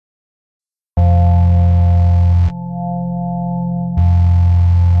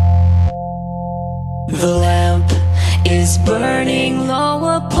is burning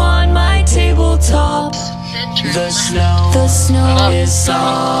low upon my tabletop. The snow is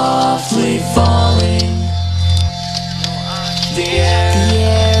softly falling. The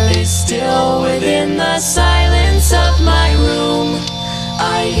air is still within the silence of my room.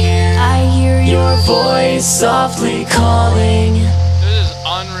 I hear your voice softly calling. This is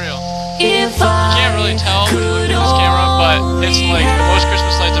unreal. You can't really tell when you look at this camera, but it's like the most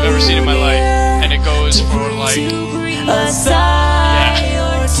Christmas lights I've ever seen in my life, and it goes for like,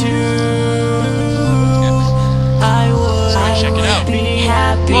 check it out.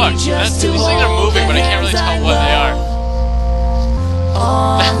 Look, these things are moving, but I can't really tell what they are.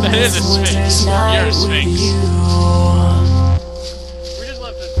 That is a sphinx. You're a sphinx.